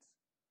deeds.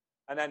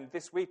 And then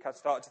this week I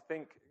started to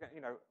think,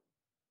 you know,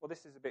 well,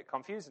 this is a bit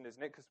confusing,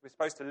 isn't it? Because we're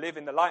supposed to live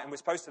in the light and we're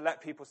supposed to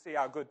let people see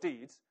our good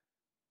deeds,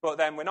 but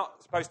then we're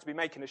not supposed to be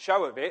making a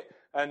show of it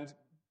and,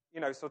 you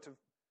know, sort of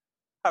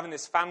having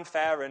this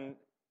fanfare and,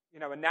 you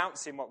know,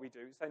 announcing what we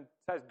do. It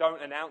says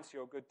don't announce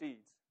your good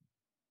deeds.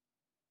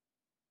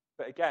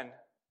 But again,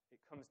 it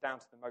comes down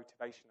to the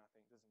motivation, I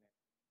think, doesn't it?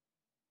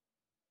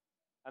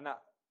 And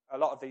that a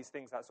lot of these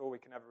things, that's all we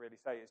can ever really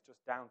say, is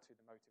just down to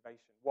the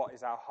motivation. What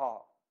is our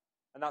heart?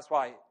 And that's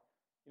why,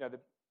 you know, the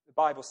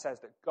Bible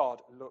says that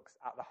God looks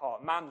at the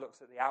heart. Man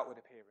looks at the outward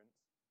appearance,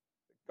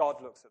 but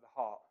God looks at the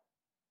heart.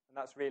 And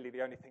that's really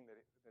the only thing that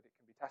it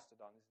can be tested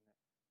on, isn't it?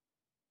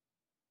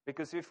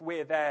 Because if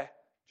we're there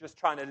just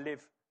trying to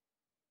live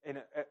in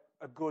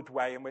a good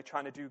way and we're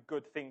trying to do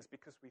good things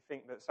because we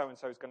think that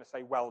so-and-so is going to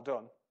say, well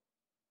done,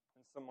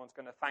 and someone's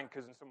going to thank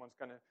us and someone's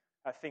going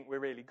to think we're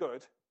really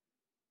good,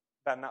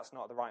 then that's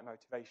not the right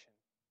motivation.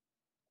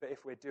 But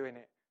if we're doing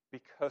it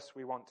because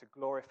we want to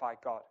glorify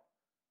God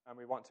and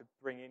we want to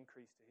bring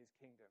increase to his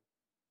kingdom,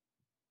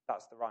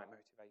 that's the right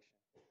motivation.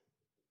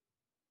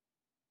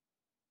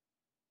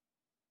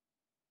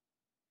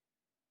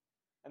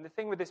 And the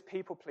thing with this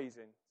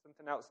people-pleasing,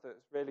 something else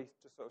that's really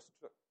just sort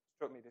of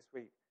struck me this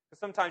week, because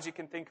sometimes you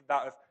can think of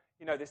that of,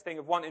 you know, this thing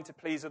of wanting to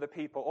please other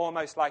people,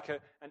 almost like an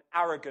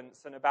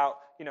arrogance and about,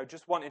 you know,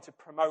 just wanting to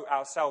promote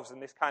ourselves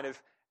and this kind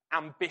of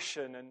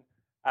ambition. And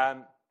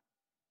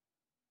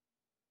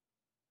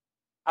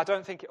I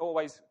don't think it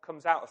always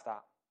comes out of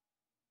that.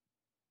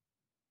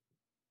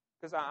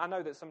 Because I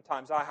know that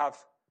sometimes I have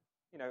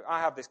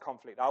this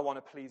conflict. I want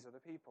to please other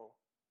people.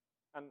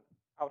 And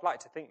I would like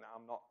to think that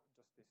I'm not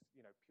just this,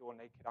 pure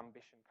naked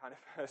ambition kind of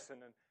person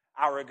and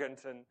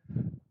arrogant. And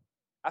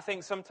I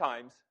think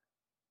sometimes,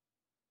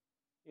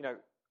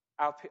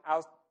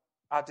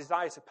 our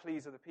desire to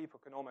please other people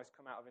can almost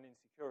come out of an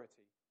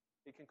insecurity.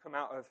 It can come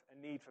out of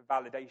a need for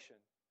validation,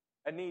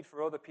 a need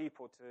for other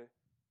people to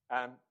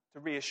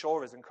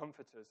reassure us and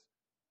comfort us.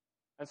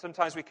 And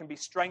sometimes we can be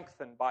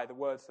strengthened by the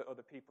words that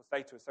other people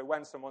say to us. So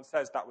when someone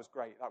says, that was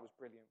great, that was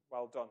brilliant,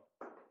 well done,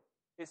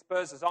 it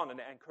spurs us on and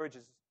it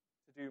encourages us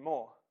to do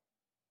more.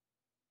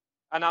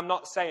 And I'm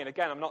not saying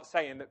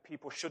that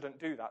people shouldn't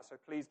do that. So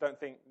please don't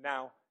think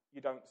now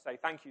you don't say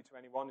thank you to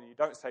anyone and you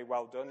don't say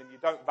well done and you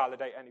don't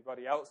validate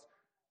anybody else.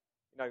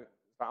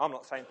 I'm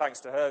not saying thanks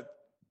to her,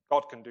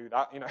 God can do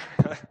that,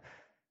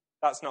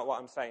 That's not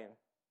what I'm saying.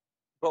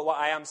 But what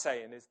I am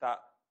saying is that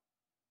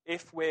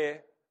if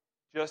we're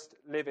just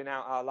living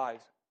out our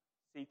lives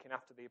seeking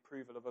after the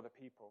approval of other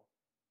people,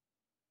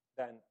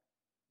 then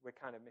we're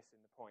kind of missing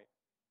the point.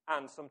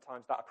 And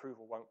sometimes that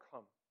approval won't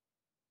come.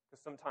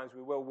 Because sometimes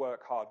we will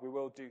work hard, we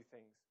will do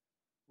things,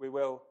 we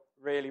will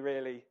really,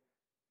 really,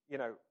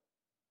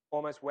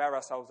 almost wear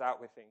ourselves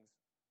out with things.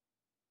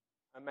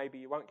 And maybe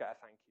you won't get a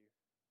thank you.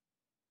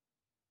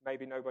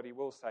 Maybe nobody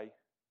will say,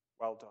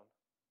 well done.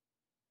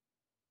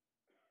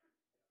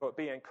 But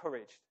be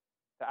encouraged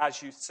that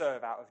as you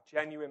serve out of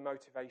genuine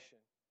motivation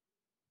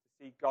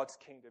to see God's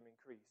kingdom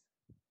increase,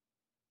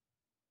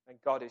 then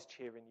God is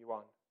cheering you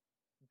on.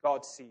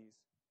 God sees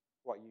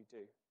what you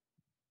do.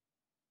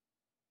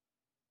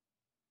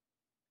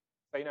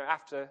 So,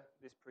 after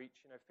this preach,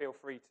 feel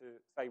free to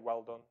say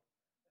well done.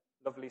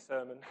 Lovely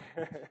sermon.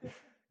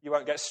 You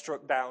won't get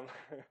struck down.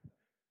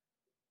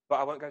 But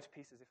I won't go to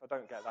pieces if I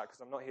don't get that, because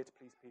I'm not here to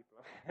please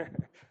people.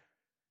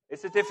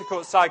 It's a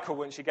difficult cycle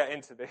once you get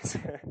into this,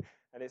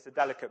 and it's a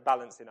delicate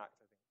balancing act,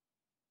 I think.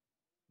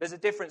 There's a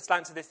different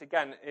slant to this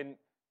again, in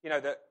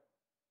that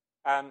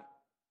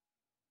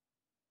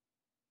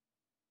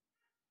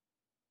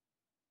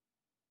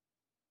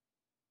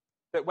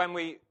when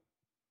we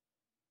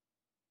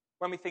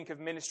think of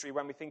ministry,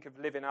 when we think of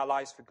living our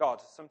lives for God,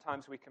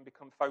 sometimes we can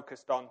become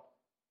focused on,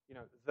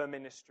 the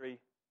ministry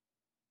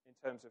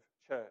in terms of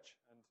church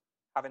and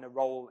having a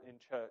role in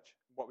church,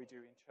 what we do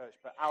in church.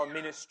 But our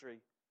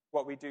ministry,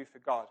 what we do for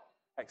God,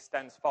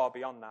 extends far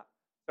beyond that.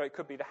 So it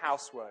could be the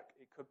housework.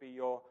 It could be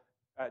your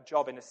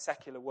job in a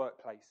secular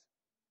workplace.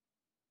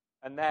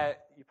 And there,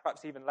 you're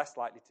perhaps even less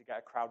likely to get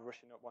a crowd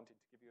rushing up wanting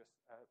to give you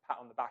a pat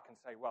on the back and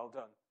say, well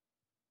done.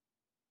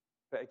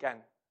 But again,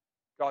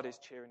 God is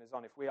cheering us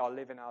on. If we are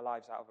living our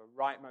lives out of a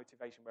right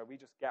motivation where we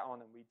just get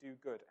on and we do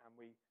good and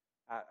we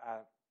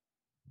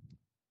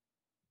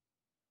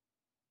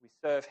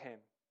serve him,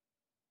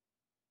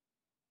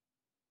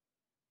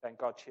 then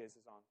God cheers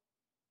us on.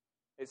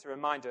 It's a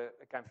reminder,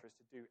 again, for us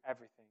to do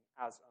everything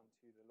as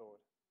unto the Lord.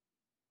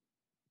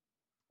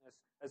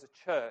 As a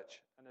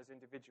church and as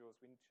individuals,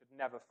 we should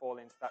never fall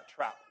into that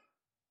trap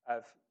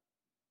of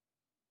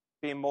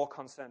being more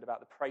concerned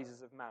about the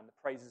praises of man,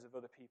 the praises of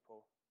other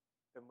people,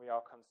 than we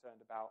are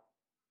concerned about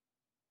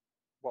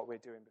what we're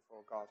doing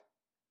before God.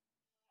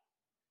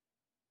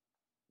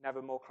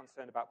 Never more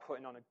concerned about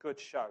putting on a good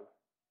show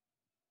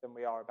than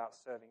we are about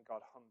serving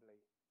God humbly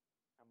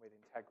and with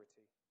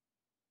integrity.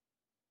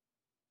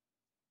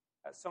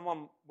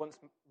 Someone once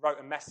wrote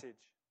a message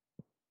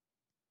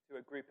to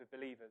a group of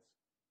believers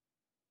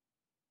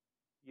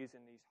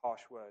using these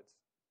harsh words.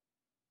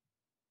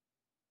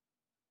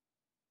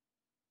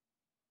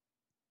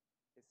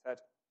 It said,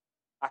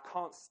 I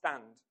can't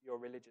stand your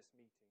religious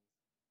meetings.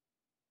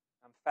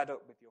 I'm fed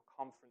up with your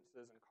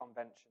conferences and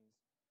conventions.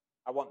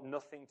 I want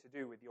nothing to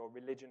do with your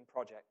religion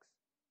projects,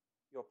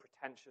 your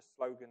pretentious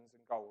slogans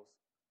and goals.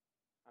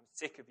 I'm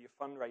sick of your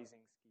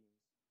fundraising schemes,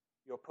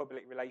 your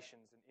public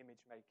relations and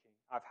image making.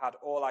 I've had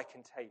all I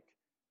can take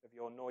of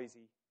your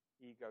noisy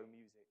ego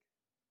music.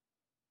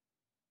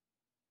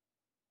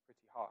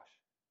 Pretty harsh.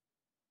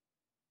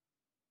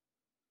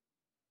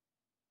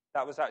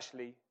 That was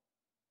actually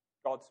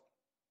God's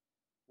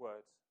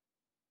words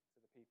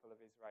to the people of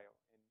Israel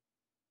in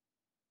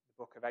the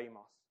book of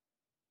Amos.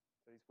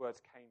 So these words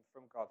came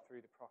from God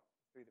through the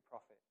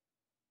prophet.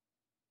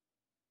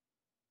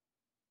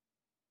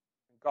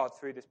 And God,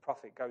 through this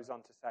prophet, goes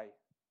on to say,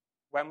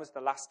 when was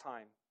the last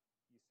time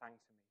you sang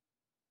to me?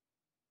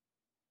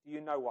 Do you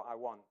know what I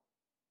want?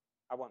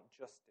 I want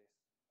justice,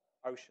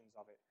 oceans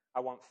of it. I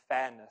want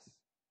fairness,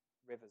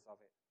 rivers of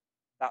it.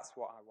 That's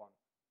what I want.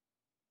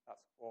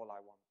 That's all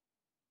I want.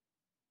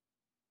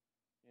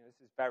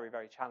 This is very,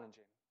 very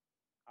challenging.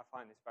 I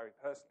find this very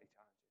personally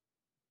challenging.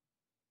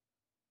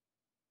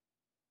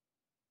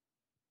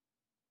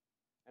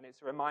 And it's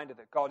a reminder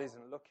that God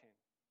isn't looking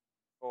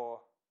for,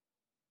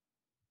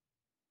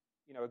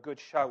 a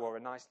good show or a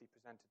nicely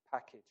presented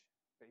package,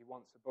 but he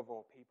wants above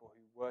all people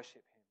who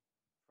worship him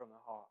from the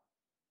heart,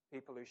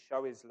 people who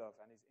show his love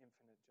and his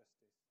infinite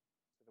justice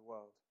to the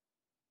world.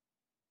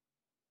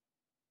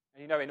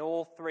 And in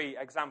all three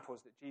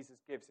examples that Jesus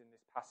gives in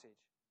this passage,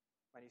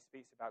 when he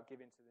speaks about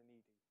giving to the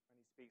needy, when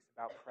he speaks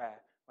about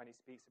prayer, when he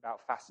speaks about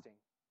fasting.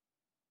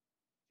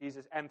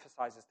 Jesus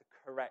emphasizes the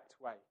correct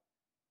way.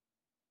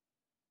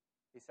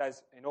 He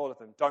says in all of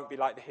them, don't be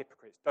like the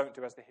hypocrites. Don't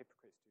do as the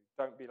hypocrites do.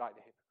 Don't be like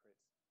the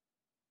hypocrites.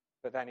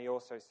 But then he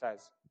also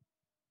says,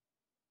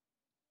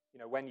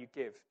 when you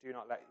give, do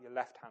not let your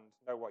left hand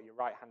know what your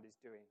right hand is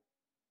doing.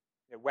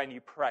 When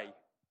you pray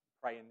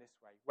in this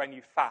way. When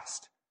you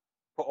fast,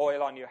 put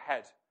oil on your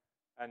head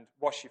and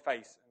wash your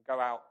face and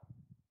go out.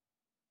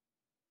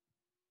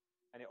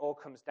 And it all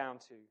comes down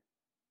to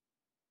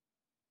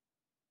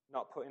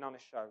not putting on a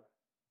show,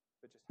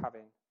 but just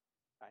having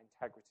that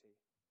integrity.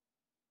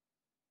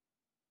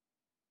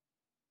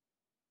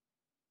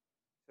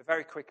 So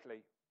very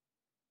quickly,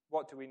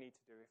 what do we need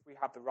to do? If we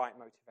have the right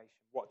motivation,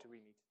 what do we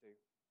need to do?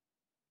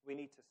 We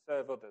need to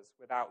serve others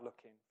without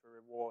looking for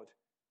reward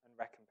and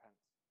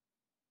recompense.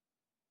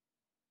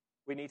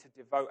 We need to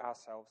devote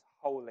ourselves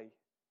wholly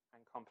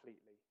and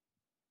completely.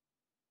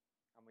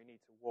 And we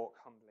need to walk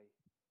humbly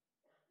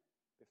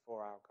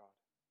before our God.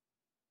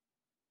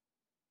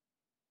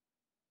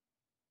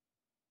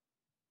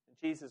 And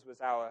Jesus was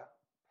our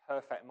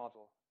perfect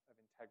model of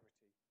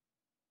integrity.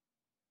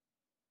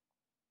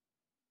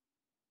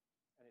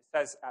 And it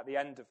says at the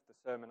end of the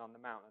Sermon on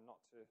the Mount, and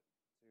not to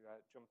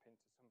jump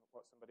into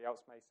what somebody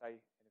else may say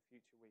in a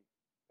future week,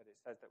 but it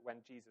says that when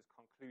Jesus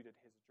concluded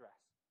his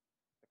address,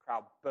 the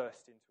crowd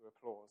burst into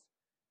applause.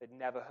 They'd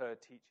never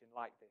heard teaching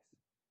like this.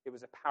 It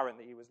was apparent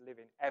that he was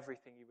living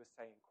everything he was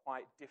saying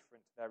quite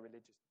different to their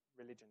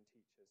religion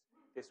teachers.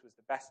 This was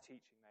the best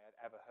teaching they had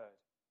ever heard.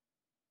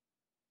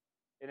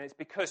 And it's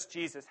because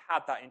Jesus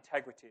had that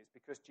integrity. It's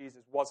because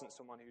Jesus wasn't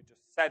someone who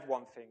just said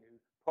one thing, who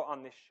put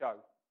on this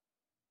show.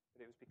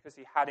 But it was because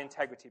he had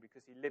integrity,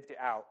 because he lived it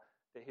out,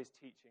 that his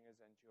teaching has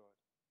endured.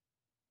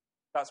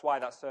 That's why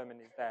that sermon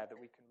is there, that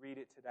we can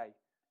read it today,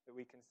 that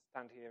we can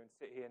stand here and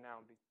sit here now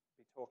and be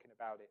talking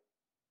about it.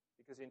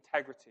 Because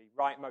integrity,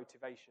 right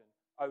motivation,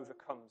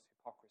 overcomes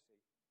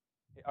hypocrisy.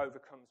 It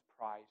overcomes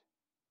pride.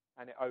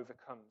 And it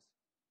overcomes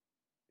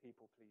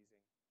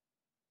people-pleasing.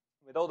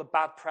 With all the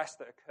bad press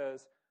that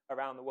occurs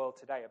around the world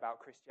today about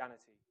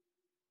Christianity,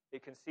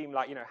 it can seem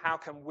like, how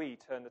can we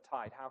turn the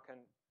tide? How can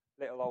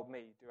little old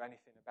me do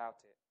anything about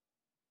it?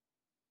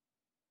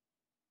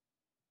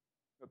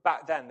 But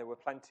back then, there were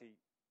plenty,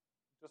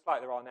 just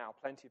like there are now,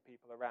 plenty of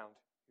people around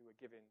who were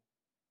giving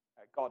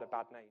God a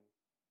bad name.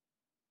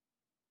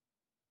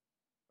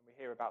 And we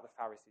hear about the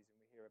Pharisees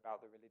and we hear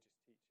about the religious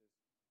teachers.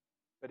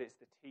 But it's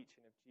the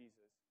teaching of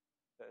Jesus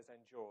that has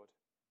endured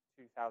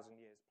 2,000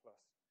 years plus.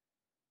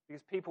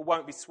 Because people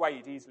won't be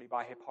swayed easily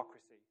by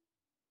hypocrisy,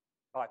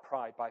 by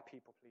pride, by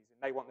people-pleasing.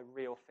 They want the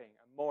real thing.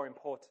 And more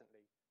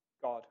importantly,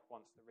 God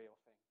wants the real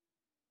thing.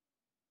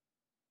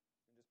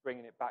 And just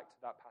bringing it back to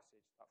that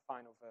passage, that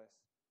final verse.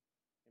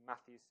 In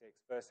Matthew 6,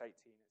 verse 18,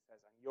 it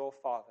says, "And your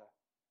Father,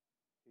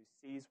 who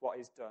sees what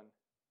is done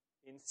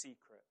in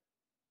secret,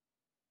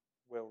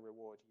 will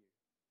reward you."